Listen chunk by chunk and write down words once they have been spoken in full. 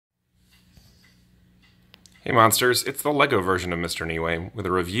Hey monsters, it's the Lego version of Mr. Niue with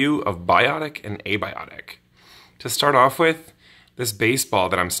a review of Biotic and Abiotic. To start off with, this baseball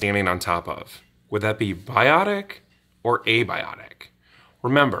that I'm standing on top of, would that be biotic or abiotic?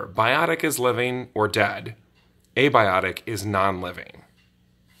 Remember, biotic is living or dead, abiotic is non-living.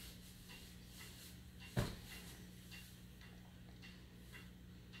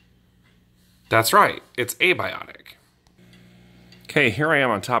 That's right, it's abiotic. Okay, here I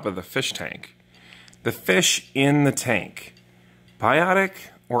am on top of the fish tank. The fish in the tank, biotic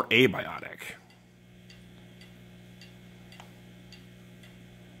or abiotic?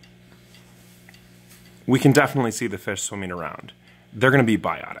 We can definitely see the fish swimming around. They're going to be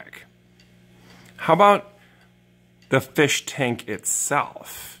biotic. How about the fish tank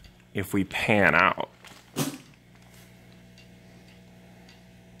itself, if we pan out?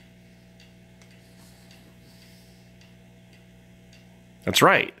 That's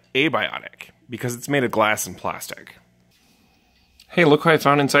right, abiotic, because it's made of glass and plastic. Hey, look what I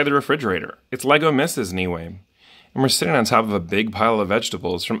found inside the refrigerator. It's Lego Mrs. Niue. And we're sitting on top of a big pile of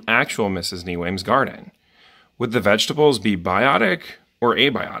vegetables from actual Mrs. Niue's garden. Would the vegetables be biotic or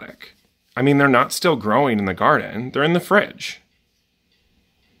abiotic? I mean, they're not still growing in the garden, they're in the fridge.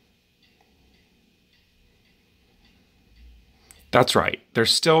 That's right, they're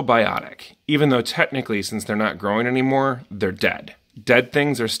still biotic, even though technically, since they're not growing anymore, they're dead. Dead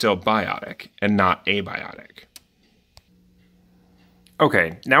things are still biotic and not abiotic.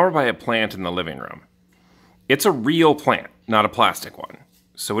 Okay, now we're by a plant in the living room. It's a real plant, not a plastic one.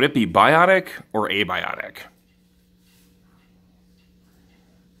 So would it be biotic or abiotic?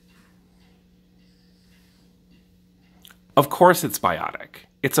 Of course it's biotic.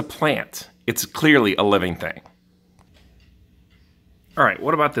 It's a plant. It's clearly a living thing. All right,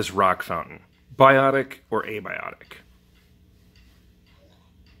 what about this rock fountain? Biotic or abiotic?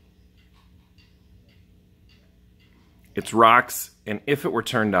 It's rocks, and if it were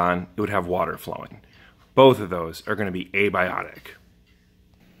turned on, it would have water flowing. Both of those are going to be abiotic.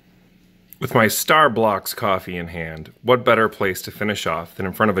 With my Starbucks coffee in hand, what better place to finish off than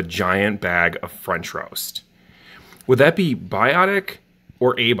in front of a giant bag of French roast? Would that be biotic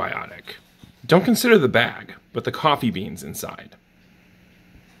or abiotic? Don't consider the bag, but the coffee beans inside.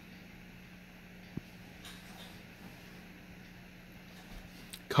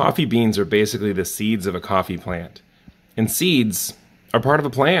 Coffee beans are basically the seeds of a coffee plant. And seeds are part of a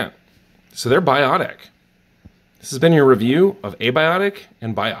plant, so they're biotic. This has been your review of abiotic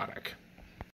and biotic.